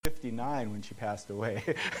59 when she passed away.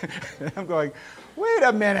 I'm going, wait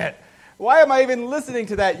a minute. Why am I even listening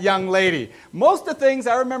to that young lady? Most of the things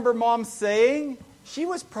I remember Mom saying, she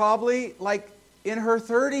was probably like in her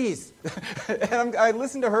 30s. And I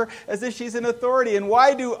listen to her as if she's an authority. And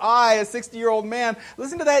why do I, a 60-year-old man,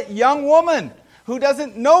 listen to that young woman who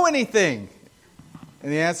doesn't know anything?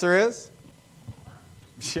 And the answer is,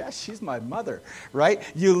 yeah, she's my mother, right?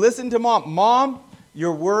 You listen to Mom. Mom,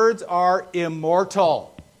 your words are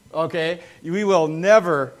immortal, okay? We will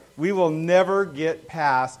never get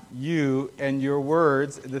past you and your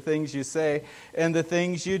words, the things you say and the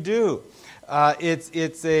things you do.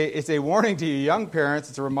 It's a warning to you young parents.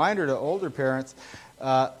 It's a reminder to older parents.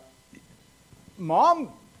 Mom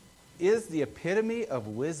is the epitome of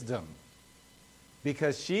wisdom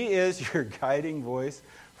because she is your guiding voice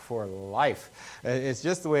for life. It's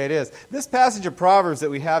just the way it is. This passage of Proverbs that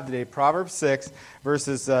we have today, Proverbs 6,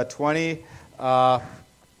 verses 20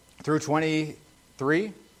 through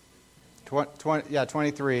 23.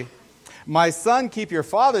 23. My son, keep your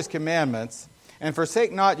father's commandments, and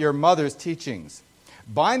forsake not your mother's teachings.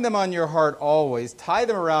 Bind them on your heart always. Tie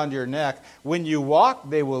them around your neck. When you walk,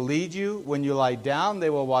 they will lead you. When you lie down, they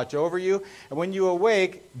will watch over you. And when you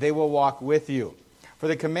awake, they will walk with you. For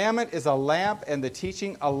the commandment is a lamp, and the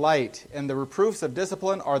teaching a light. And the reproofs of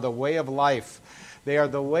discipline are the way of life. They are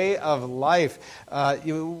the way of life. I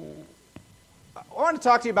want to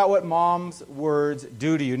talk to you about what Mom's words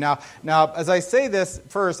do to you. Now, as I say this,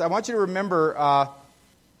 first, I want you to remember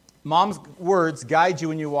Mom's words guide you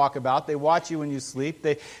when you walk about. They watch you when you sleep.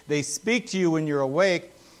 They speak to you when you're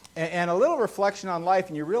awake. And a little reflection on life,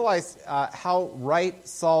 and you realize how right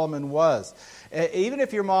Solomon was. Even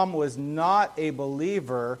if your mom was not a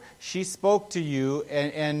believer, she spoke to you,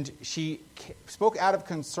 and she spoke out of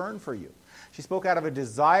concern for you. She spoke out of a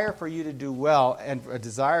desire for you to do well and a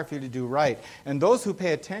desire for you to do right. And those who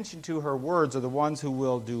pay attention to her words are the ones who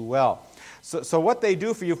will do well. So what they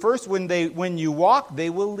do for you, first, when you walk, they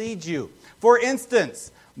will lead you. For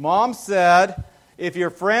instance, Mom said, if your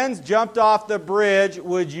friends jumped off the bridge,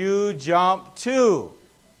 would you jump too?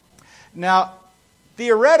 Now,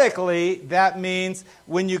 theoretically, that means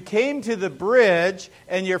when you came to the bridge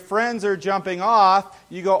and your friends are jumping off,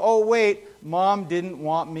 you go, oh, wait, Mom didn't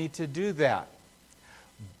want me to do that.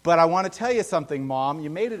 But I want to tell you something, Mom. You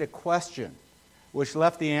made it a question, which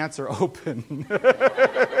left the answer open.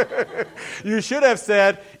 You should have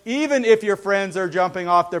said, even if your friends are jumping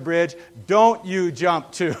off the bridge, don't you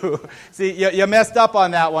jump too. See, you messed up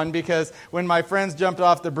on that one, because when my friends jumped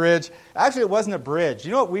off the bridge, actually it wasn't a bridge.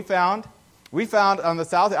 You know what we found? We found on the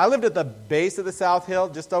South Hill. I lived at the base of the South Hill,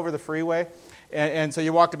 just over the freeway. And so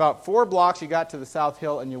you walked about 4 blocks, you got to the South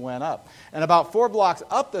Hill, and you went up. And about 4 blocks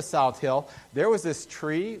up the South Hill, there was this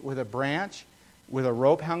tree with a branch with a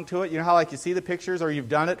rope hung to it. You know how you see the pictures, or you've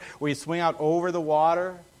done it, where you swing out over the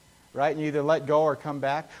water, right? And you either let go or come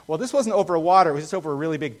back. Well, this wasn't over water. It was just over a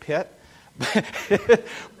really big pit.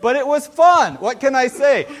 But it was fun. What can I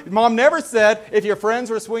say? Mom never said, if your friends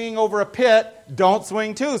were swinging over a pit, don't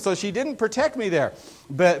swing too. So she didn't protect me there.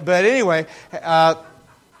 But anyway,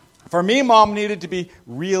 for me, Mom needed to be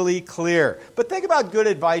really clear. But think about good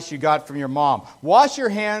advice you got from your mom. Wash your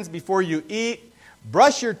hands before you eat.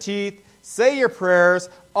 Brush your teeth. Say your prayers.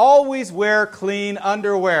 Always wear clean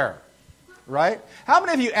underwear. Right? How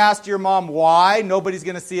many of you asked your mom why? Nobody's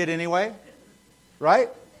going to see it anyway. Right?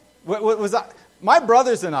 What was that? My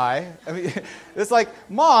brothers and I mean, it's like,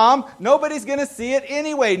 Mom, nobody's going to see it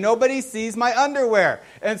anyway. Nobody sees my underwear.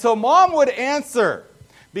 And so Mom would answer,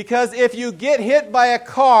 because if you get hit by a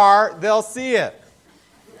car, they'll see it.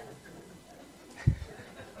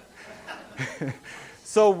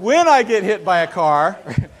 So when I get hit by a car,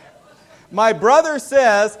 my brother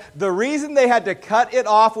says the reason they had to cut it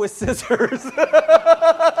off with scissors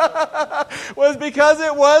was because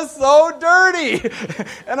it was so dirty.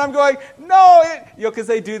 And I'm going, no, because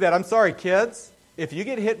they do that. I'm sorry, kids. If you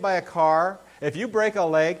get hit by a car, if you break a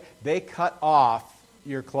leg, they cut off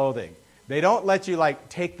your clothing. They don't let you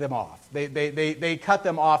take them off. They cut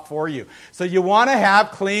them off for you. So you want to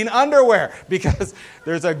have clean underwear because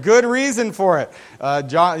there's a good reason for it.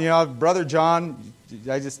 John, brother John,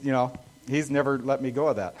 he's never let me go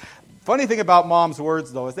of that. Funny thing about Mom's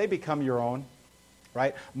words, though, is they become your own.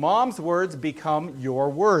 Right? Mom's words become your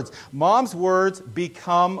words. Mom's words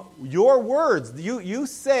become your words. You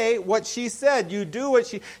say what she said. You do what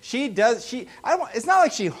she does. It's not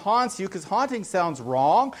like she haunts you, because haunting sounds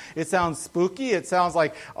wrong. It sounds spooky. It sounds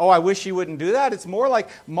like, oh, I wish she wouldn't do that. It's more like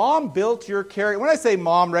mom built your character. When I say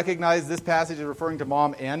mom, recognize this passage is referring to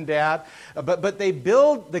mom and dad. But they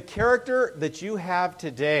build the character that you have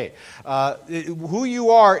today. Who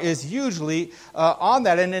you are is hugely on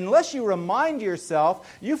that. And unless you remind yourself,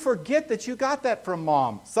 you forget that you got that from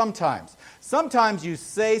mom sometimes. Sometimes you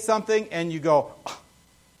say something and you go, oh,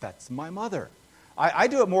 that's my mother. I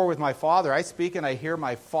do it more with my father. I speak and I hear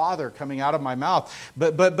my father coming out of my mouth.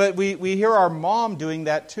 But we hear our mom doing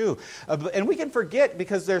that too. And we can forget,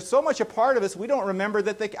 because there's so much a part of us, we don't remember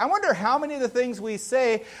that I wonder how many of the things we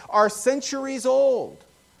say are centuries old.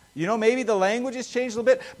 You know, maybe the language has changed a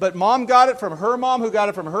little bit, but mom got it from her mom, who got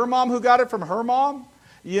it from her mom, who got it from her mom.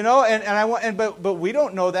 You know, but we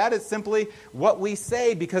don't know that. It's simply what we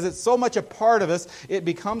say, because it's so much a part of us, it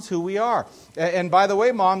becomes who we are. And by the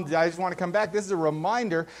way, Mom, I just want to come back. This is a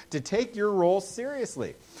reminder to take your role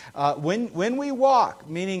seriously. When we walk,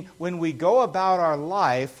 meaning when we go about our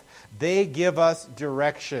life, they give us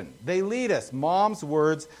direction. They lead us. Mom's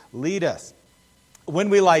words lead us.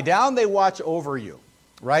 When we lie down, they watch over you.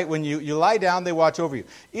 Right? When you lie down, they watch over you.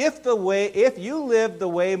 If you live the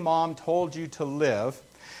way Mom told you to live,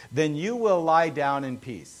 then you will lie down in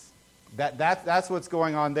peace. That's what's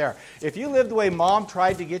going on there. If you live the way Mom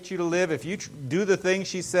tried to get you to live, if you do the things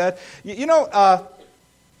she said, I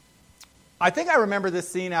think I remember this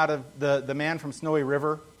scene out of the Man from Snowy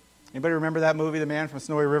River. Anybody remember that movie, The Man from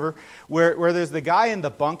Snowy River, where there's the guy in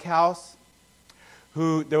the bunkhouse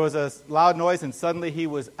who there was a loud noise and suddenly he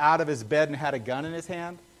was out of his bed and had a gun in his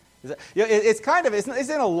hand? It's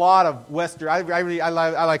in a lot of Western. I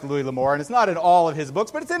like Louis L'Amour, and it's not in all of his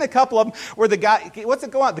books, but it's in a couple of them where the guy. What's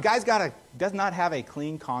it go on? The guy's does not have a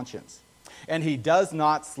clean conscience, and he does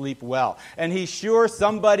not sleep well, and he's sure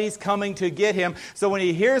somebody's coming to get him. So when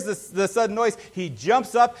he hears the sudden noise, he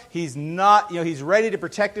jumps up. He's not, he's ready to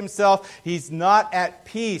protect himself. He's not at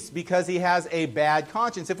peace because he has a bad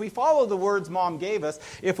conscience. If we follow the words Mom gave us,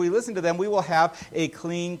 if we listen to them, we will have a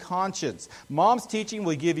clean conscience. Mom's teaching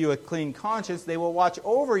will give you a clean conscience. They will watch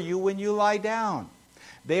over you when you lie down.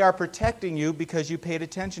 They are protecting you because you paid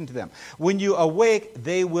attention to them. When you awake,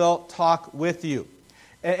 they will talk with you.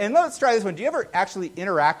 And let's try this one. Do you ever actually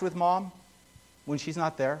interact with Mom when she's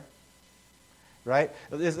not there? Right?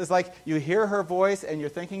 It's like you hear her voice and you're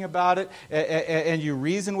thinking about it and you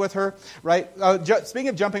reason with her. Right? Speaking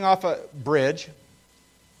of jumping off a bridge,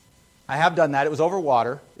 I have done that. It was over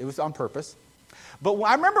water. It was on purpose. But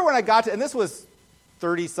I remember when I got to, and this was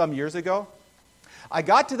 30-some years ago, I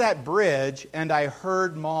got to that bridge and I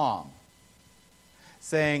heard Mom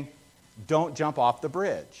saying, "Don't jump off the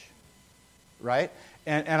bridge." Right?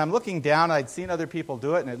 And I'm looking down. I'd seen other people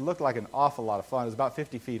do it, and it looked like an awful lot of fun. It was about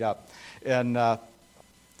 50 feet up. And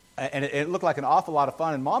it looked like an awful lot of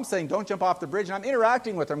fun. And Mom's saying, "Don't jump off the bridge." And I'm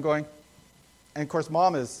interacting with her. I'm going, and of course,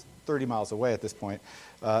 Mom is 30 miles away at this point.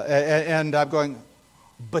 And I'm going,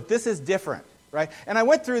 but this is different. Right? And I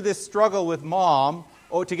went through this struggle with Mom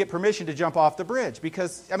to get permission to jump off the bridge.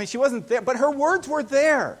 Because, she wasn't there, but her words were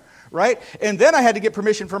there. Right? And then I had to get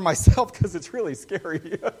permission from myself because it's really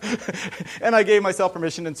scary. And I gave myself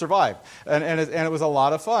permission and survived. And it was a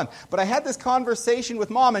lot of fun. But I had this conversation with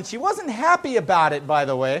Mom, and she wasn't happy about it, by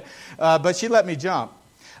the way, but she let me jump.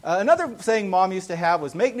 Another saying Mom used to have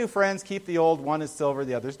was, "Make new friends, keep the old, one is silver,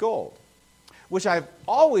 the other's gold." Which I've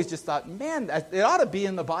always just thought, man, it ought to be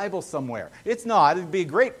in the Bible somewhere. It's not. It'd be a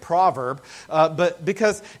great proverb, but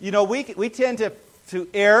because, we tend to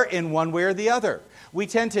err in one way or the other. We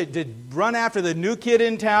tend to run after the new kid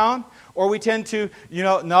in town, or we tend to,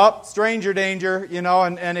 nope, stranger danger,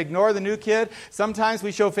 and ignore the new kid. Sometimes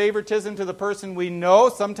we show favoritism to the person we know.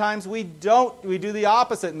 Sometimes we don't. We do the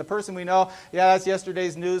opposite. And the person we know, yeah, that's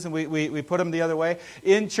yesterday's news, and we put them the other way.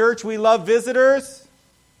 In church, we love visitors.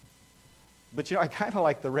 But, I kind of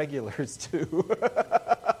like the regulars, too.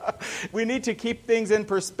 We need to keep things in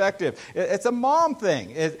perspective. It's a mom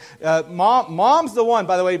thing. Mom's the one,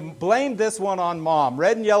 by the way, blame this one on Mom.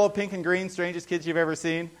 Red and yellow, pink and green, strangest kids you've ever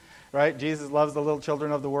seen. Right? Jesus loves the little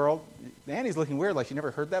children of the world. Annie's looking weird, like she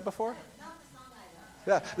never heard that before.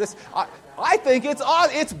 Yeah, I think it's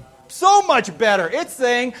so much better. It's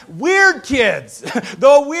saying weird kids.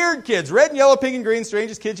 The weird kids. Red and yellow, pink and green,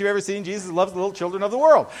 strangest kids you've ever seen. Jesus loves the little children of the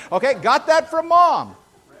world. Okay, got that from Mom.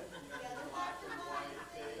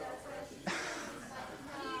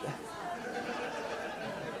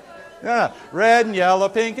 No. Red and yellow,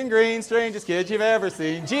 pink and green, strangest kids you've ever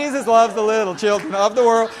seen. Jesus loves the little children of the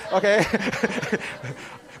world. Okay?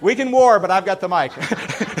 We can war, but I've got the mic.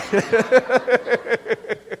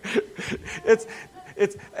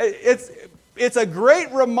 It's a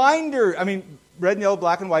great reminder. I mean, red and yellow,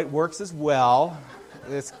 black and white works as well.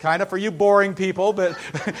 It's kind of for you boring people, but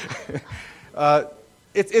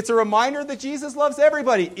it's a reminder that Jesus loves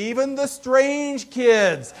everybody, even the strange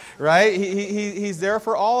kids, right? He's there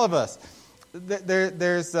for all of us.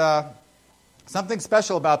 There's something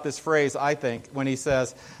special about this phrase, I think, when he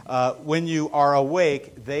says, when you are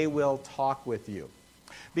awake, they will talk with you.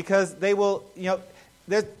 Because they will,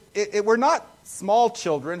 we're not small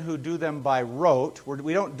children who do them by rote.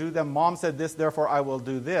 We don't do them, Mom said this, therefore I will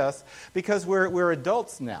do this, because we're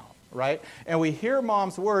adults now, right? And we hear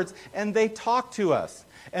Mom's words, and they talk to us.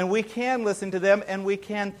 And we can listen to them, and we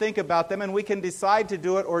can think about them, and we can decide to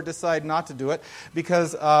do it or decide not to do it,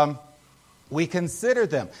 because we consider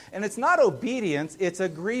them. And it's not obedience, it's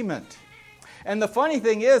agreement. And the funny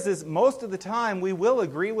thing is most of the time we will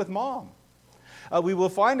agree with Mom. We will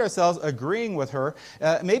find ourselves agreeing with her.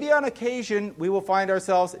 Maybe on occasion, we will find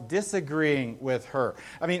ourselves disagreeing with her.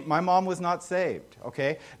 I mean, my mom was not saved,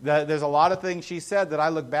 okay? There's a lot of things she said that I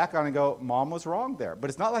look back on and go, Mom was wrong there. But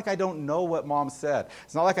it's not like I don't know what Mom said.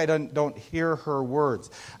 It's not like I don't hear her words.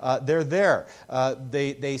 They're there.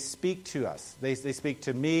 They speak to us. They speak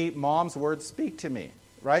to me. Mom's words speak to me.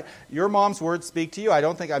 Right? Your mom's words speak to you. I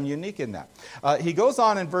don't think I'm unique in that. He goes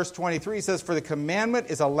on in verse 23. He says, for the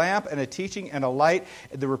commandment is a lamp and a teaching and a light.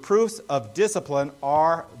 The reproofs of discipline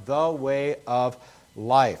are the way of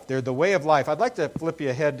life. They're the way of life. I'd like to flip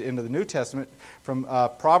you ahead into the New Testament from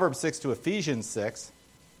Proverbs 6 to Ephesians 6.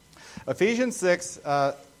 Ephesians 6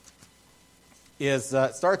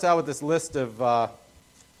 starts out with this list of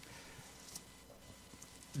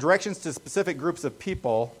directions to specific groups of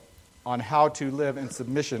people on how to live in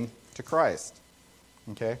submission to Christ.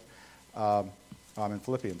 Okay? I'm in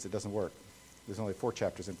Philippians. It doesn't work. There's only 4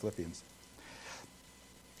 chapters in Philippians.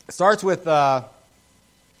 It starts with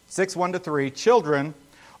 6, 1 to 3. Children,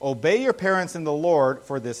 obey your parents in the Lord,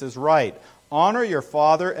 for this is right. Honor your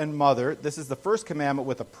father and mother. This is the first commandment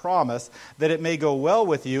with a promise, that it may go well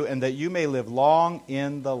with you and that you may live long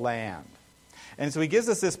in the land. And so he gives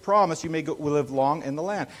us this promise, you may live long in the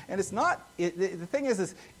land. And it's not, the thing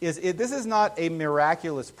is this is not a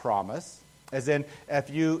miraculous promise, as in if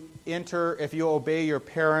you obey your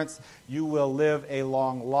parents, you will live a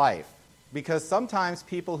long life. Because sometimes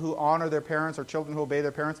people who honor their parents or children who obey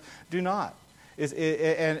their parents do not.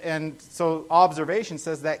 And so observation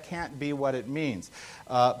says that can't be what it means.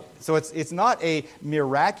 So it's not a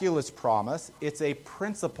miraculous promise, it's a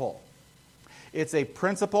principle. It's a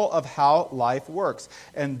principle of how life works.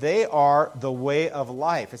 And they are the way of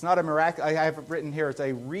life. It's not a miracle. I have written here, it's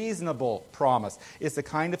a reasonable promise. It's the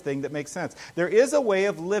kind of thing that makes sense. There is a way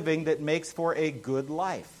of living that makes for a good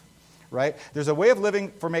life. Right? There's a way of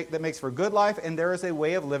living that makes for a good life, and there is a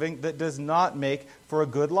way of living that does not make for a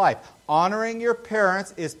good life. Honoring your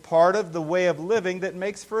parents is part of the way of living that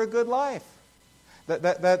makes for a good life.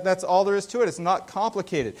 That's all there is to it. It's not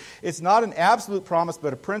complicated. It's not an absolute promise,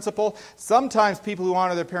 but a principle. Sometimes people who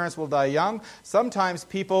honor their parents will die young. Sometimes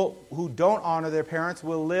people who don't honor their parents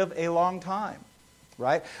will live a long time.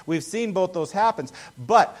 Right? We've seen both those happen.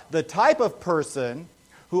 But the type of person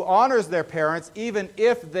who honors their parents, even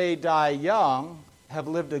if they die young, have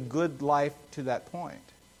lived a good life to that point.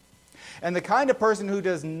 And the kind of person who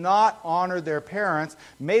does not honor their parents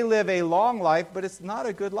may live a long life, but it's not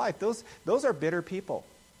a good life. Those are bitter people,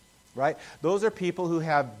 right? Those are people who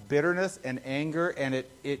have bitterness and anger, and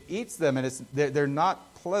it eats them, and they're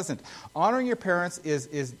not pleasant. Honoring your parents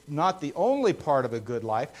is not the only part of a good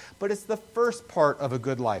life, but it's the first part of a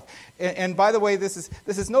good life. And by the way, this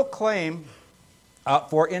is no claim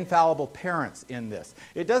for infallible parents in this.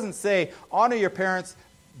 It doesn't say honor your parents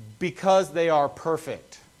because they are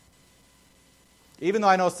perfect. Even though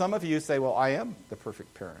I know some of you say, well, I am the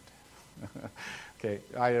perfect parent. Okay,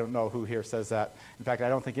 I don't know who here says that. In fact, I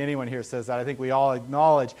don't think anyone here says that. I think we all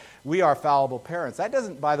acknowledge we are fallible parents. That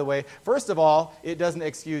doesn't, by the way, first of all, it doesn't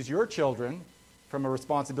excuse your children from a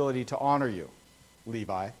responsibility to honor you.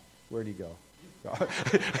 Levi, where'd he go?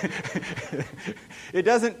 It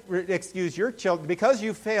doesn't excuse your children, because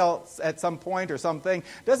you fail at some point or something,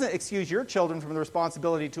 doesn't excuse your children from the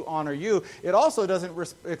responsibility to honor you. It also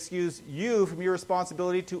doesn't excuse you from your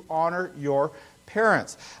responsibility to honor your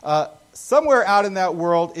parents. Somewhere out in that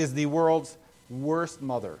world is the world's worst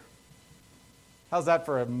mother. How's that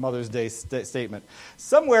for a Mother's Day statement?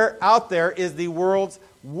 Somewhere out there is the world's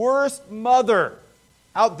worst mother.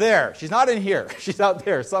 Out there. She's not in here. She's out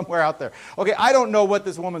there, somewhere out there. Okay, I don't know what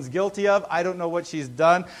this woman's guilty of. I don't know what she's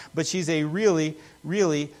done, but she's a really,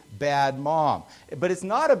 really bad mom. But it's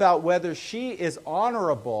not about whether she is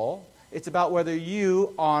honorable. It's about whether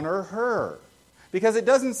you honor her. Because it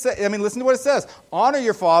doesn't say, listen to what it says. Honor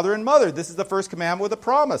your father and mother. This is the first commandment with a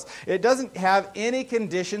promise. It doesn't have any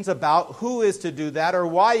conditions about who is to do that or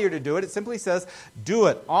why you're to do it. It simply says, do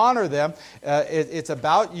it. Honor them. It's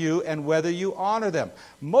about you and whether you honor them.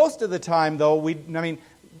 Most of the time, though,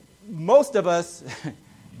 most of us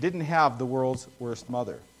didn't have the world's worst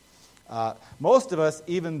mother. Most of us,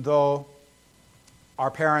 even though our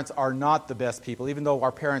parents are not the best people, even though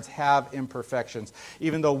our parents have imperfections,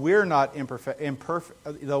 even though we're not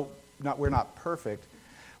we're not perfect,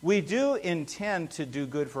 we do intend to do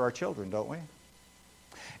good for our children, don't we?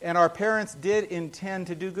 And our parents did intend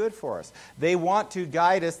to do good for us. They want to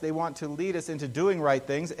guide us, they want to lead us into doing right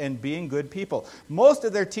things and being good people. Most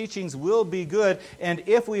of their teachings will be good, and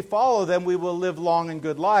if we follow them, we will live long and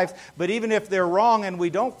good lives. But even if they're wrong and we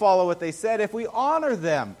don't follow what they said, if we honor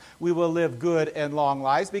them, we will live good and long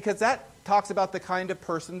lives, because that talks about the kind of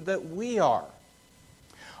person that we are.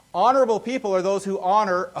 Honorable people are those who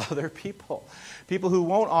honor other people. People who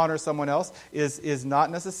won't honor someone else is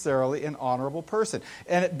not necessarily an honorable person.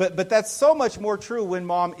 But that's so much more true when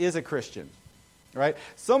mom is a Christian, right?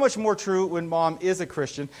 So much more true when mom is a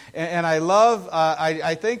Christian. And I love,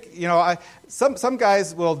 I think, some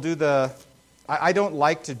guys will do I don't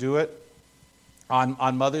like to do it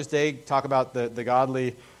on Mother's Day, talk about the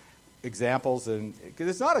godly examples. And because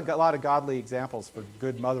there's not a lot of godly examples for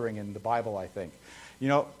good mothering in the Bible, I think.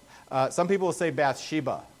 Some people will say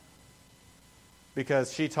Bathsheba,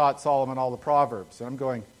 because she taught Solomon all the Proverbs. And I'm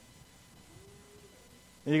going,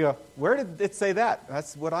 and you go, where did it say that?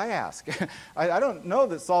 That's what I ask. I don't know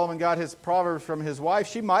that Solomon got his Proverbs from his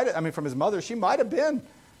wife. From his mother. She might have been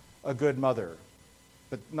a good mother.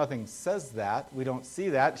 But nothing says that. We don't see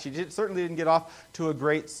that. She certainly didn't get off to a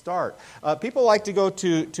great start. People like to go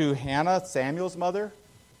to Hannah, Samuel's mother,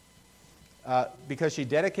 because she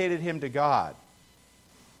dedicated him to God.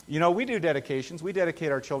 We do dedications. We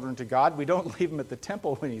dedicate our children to God. We don't leave him at the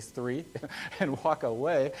temple when he's 3 and walk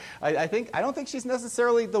away. I don't think she's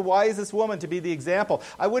necessarily the wisest woman to be the example.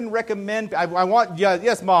 I wouldn't recommend.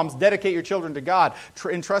 Yes, moms, dedicate your children to God.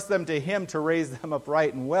 Entrust them to him to raise them up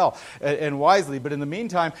right and well and wisely. But in the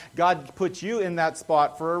meantime, God put you in that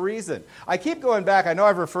spot for a reason. I keep going back. I know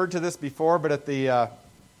I've referred to this before, but at the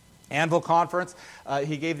Anvil Conference,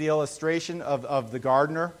 he gave the illustration of the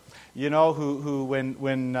gardener. Who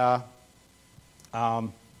when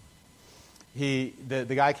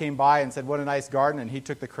the guy came by and said, what a nice garden, and he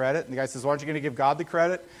took the credit, and the guy says, well, aren't you going to give God the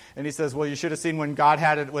credit? And he says, well, you should have seen when God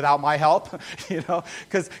had it without my help,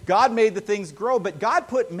 because God made the things grow, but God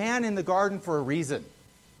put man in the garden for a reason.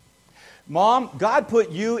 Mom, God put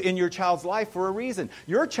you in your child's life for a reason.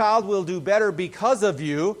 Your child will do better because of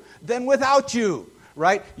you than without you.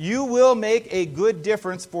 Right? You will make a good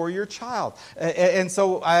difference for your child. And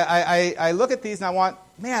so I look at these and I want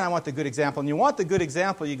the good example. And you want the good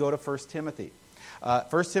example, you go to 1 Timothy.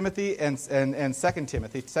 1 Timothy and 2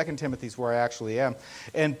 Timothy. 2 Timothy is where I actually am.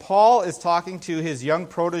 And Paul is talking to his young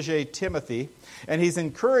protege Timothy, and he's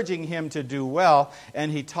encouraging him to do well. And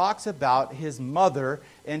he talks about his mother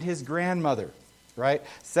and his grandmother. Right?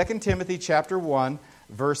 2 Timothy chapter 1,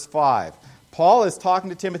 verse 5. Paul is talking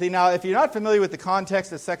to Timothy. Now, if you're not familiar with the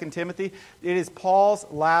context of 2 Timothy, it is Paul's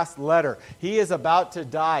last letter. He is about to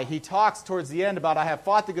die. He talks towards the end about, I have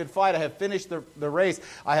fought the good fight, I have finished the race,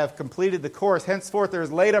 I have completed the course. Henceforth there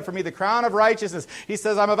is laid up for me the crown of righteousness. He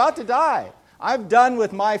says, I'm about to die. I'm done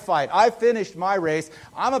with my fight. I've finished my race.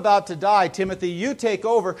 I'm about to die. Timothy, you take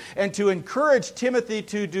over. And to encourage Timothy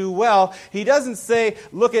to do well, he doesn't say,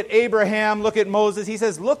 look at Abraham, look at Moses. He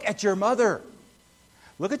says, look at your mother.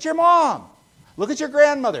 Look at your mom. Look at your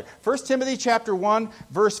grandmother. 1 Timothy chapter 1,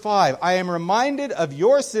 verse 5. I am reminded of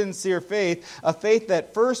your sincere faith, a faith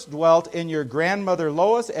that first dwelt in your grandmother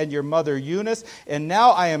Lois and your mother Eunice, and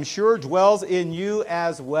now I am sure dwells in you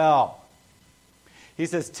as well. He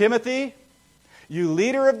says, Timothy, you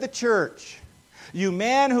leader of the church, you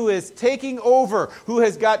man who is taking over, who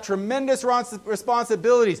has got tremendous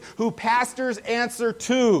responsibilities, who pastors answer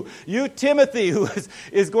to. You, Timothy, who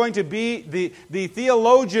is going to be the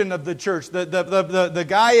theologian of the church, the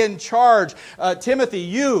guy in charge. Timothy,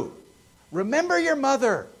 you, remember your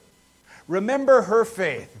mother. Remember her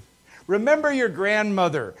faith. Remember your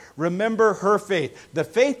grandmother. Remember her faith. The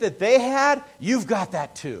faith that they had, you've got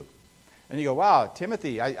that too. And you go, wow,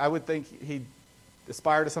 Timothy, I would think he'd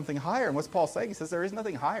aspire to something higher. And what's Paul saying? He says there is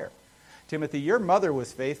nothing higher. Timothy, your mother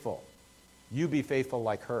was faithful. You be faithful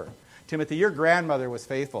like her. Timothy, your grandmother was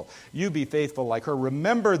faithful. You be faithful like her.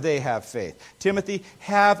 Remember they have faith. Timothy,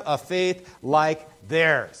 have a faith like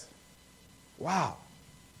theirs. Wow.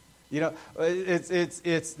 You know,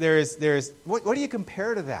 what do you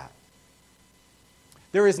compare to that?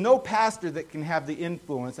 There is no pastor that can have the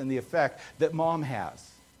influence and the effect that mom has,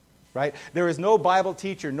 right? There is no Bible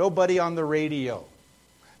teacher, nobody on the radio,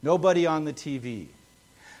 nobody on the TV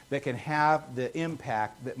that can have the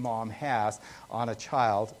impact that mom has on a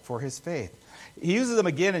child for his faith. He uses them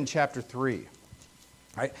again in chapter 3,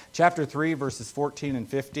 right? Chapter 3, verses 14 and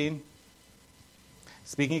 15.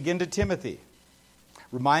 Speaking again to Timothy,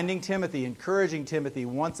 reminding Timothy, encouraging Timothy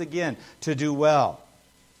once again to do well.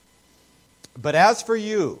 But as for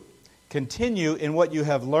you, continue in what you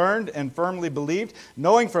have learned and firmly believed,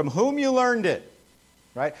 knowing from whom you learned it.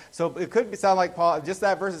 Right? So it could sound like Paul, just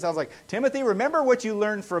that verse, it sounds like, Timothy, remember what you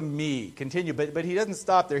learned from me. Continue. But he doesn't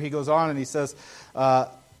stop there. He goes on and he says,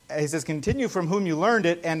 continue from whom you learned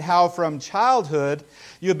it, and how from childhood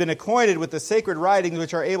you have been acquainted with the sacred writings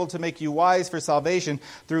which are able to make you wise for salvation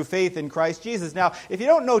through faith in Christ Jesus. Now, if you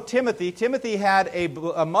don't know Timothy, Timothy had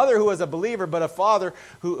a mother who was a believer, but a father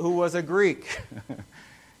who was a Greek,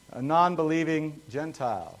 a non-believing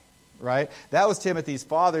Gentile. Right? That was Timothy's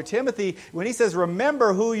father. Timothy, when he says,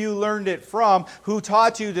 remember who you learned it from, who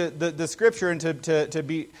taught you the Scripture, and to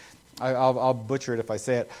be, I'll butcher it if I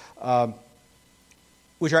say it,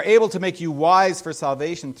 which are able to make you wise for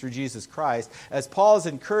salvation through Jesus Christ. As Paul is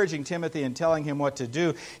encouraging Timothy and telling him what to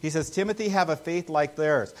do, he says, Timothy, have a faith like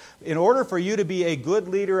theirs. In order for you to be a good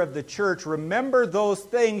leader of the church, remember those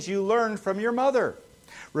things you learned from your mother.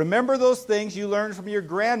 Remember those things you learned from your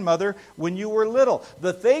grandmother when you were little.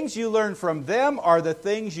 The things you learned from them are the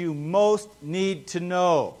things you most need to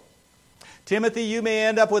know. Timothy, you may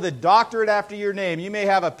end up with a doctorate after your name. You may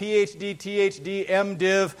have a PhD, THD,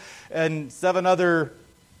 MDiv, and 7 other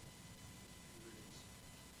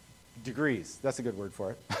degrees. That's a good word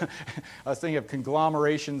for it. I was thinking of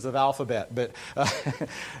conglomerations of alphabet, but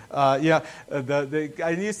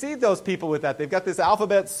and you see those people with that. They've got this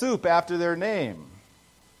alphabet soup after their name.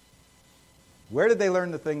 Where did they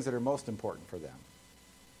learn the things that are most important for them?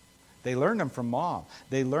 They learned them from mom.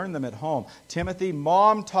 They learned them at home. Timothy,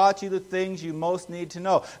 mom taught you the things you most need to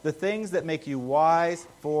know, the things that make you wise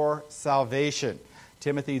for salvation.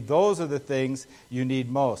 Timothy, those are the things you need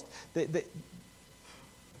most. The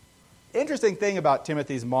interesting thing about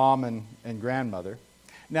Timothy's mom and grandmother,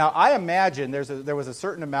 now I imagine there was a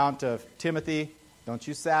certain amount of, Timothy, don't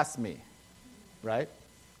you sass me, right?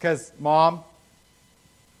 Because mom,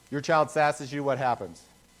 your child sasses you, what happens?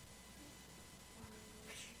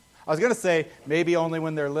 I was going to say maybe only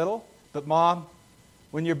when they're little, but mom,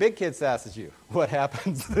 when your big kid sasses you, what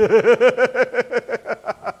happens?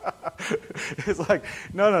 It's like,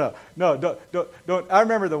 no, don't. I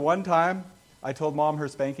remember the one time I told mom her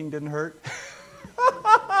spanking didn't hurt.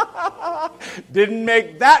 Didn't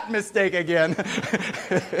make that mistake again.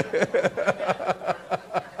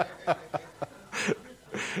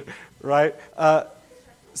 Right?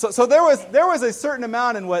 So there was a certain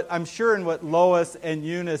amount in what I'm sure in what Lois and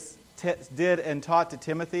Eunice did and taught to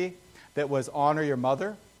Timothy that was honor your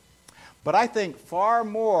mother. But I think far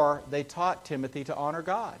more they taught Timothy to honor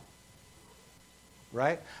God.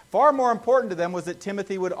 Right? Far more important to them was that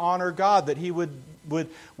Timothy would honor God, that he would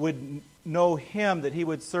know Him, that he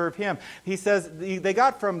would serve Him. He says he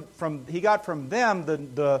got from them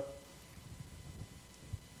the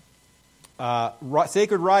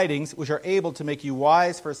sacred writings which are able to make you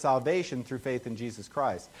wise for salvation through faith in Jesus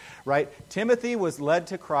Christ. Right? Timothy was led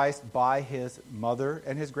to Christ by his mother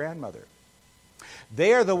and his grandmother.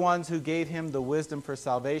 They are the ones who gave him the wisdom for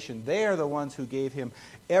salvation. They are the ones who gave him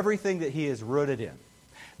everything that he is rooted in.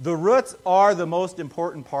 The roots are the most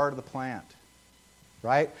important part of the plant.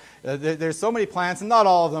 Right? There's so many plants, and not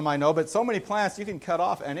all of them I know, but so many plants you can cut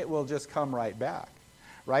off and it will just come right back.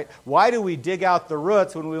 Right? Why do we dig out the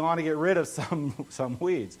roots when we want to get rid of some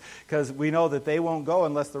weeds? Because we know that they won't go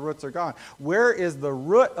unless the roots are gone. Where is the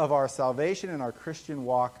root of our salvation and our Christian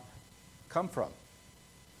walk come from?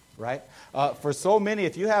 Right? For so many,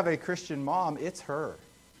 if you have a Christian mom, it's her.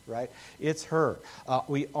 Right? It's her.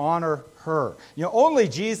 We honor her. You know, only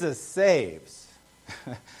Jesus saves.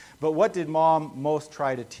 But what did mom most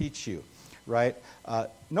try to teach you? Right?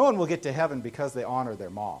 No one will get to heaven because they honor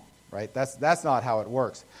their mom. Right? That's not how it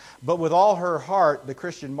works. But with all her heart, the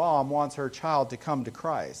Christian mom wants her child to come to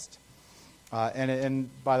Christ. And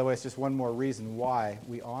by the way, it's just one more reason why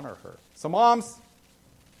we honor her. So moms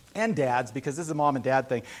and dads, because this is a mom and dad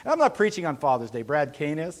thing. And I'm not preaching on Father's Day. Brad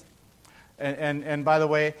Kane is. And by the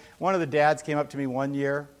way, one of the dads came up to me one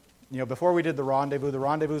year before we did the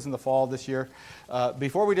rendezvous's in the fall this year.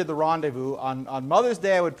 Before we did the rendezvous, on Mother's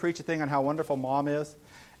Day I would preach a thing on how wonderful Mom is,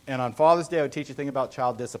 and on Father's Day I would teach a thing about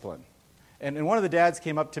child discipline. And one of the dads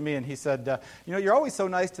came up to me and he said, you're always so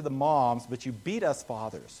nice to the moms, but you beat us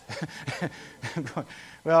fathers. I'm going,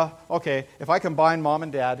 well, okay, if I combine Mom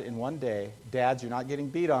and Dad in one day, dads, you're not getting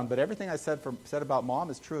beat on, but everything I said about Mom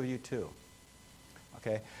is true of you too.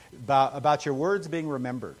 Okay, about your words being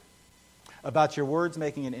remembered, about your words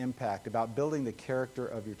making an impact, about building the character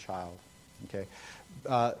of your child. Okay,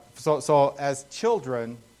 so as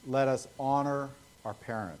children, let us honor our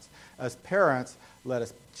parents. As parents, let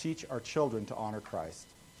us teach our children to honor Christ.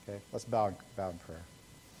 Okay, let's bow in prayer.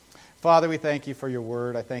 Father, we thank you for your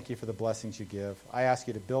word. I thank you for the blessings you give. I ask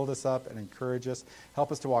you to build us up and encourage us.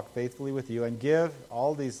 Help us to walk faithfully with you and give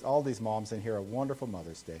all these moms in here a wonderful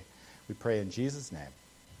Mother's Day. We pray in Jesus' name.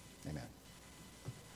 Amen.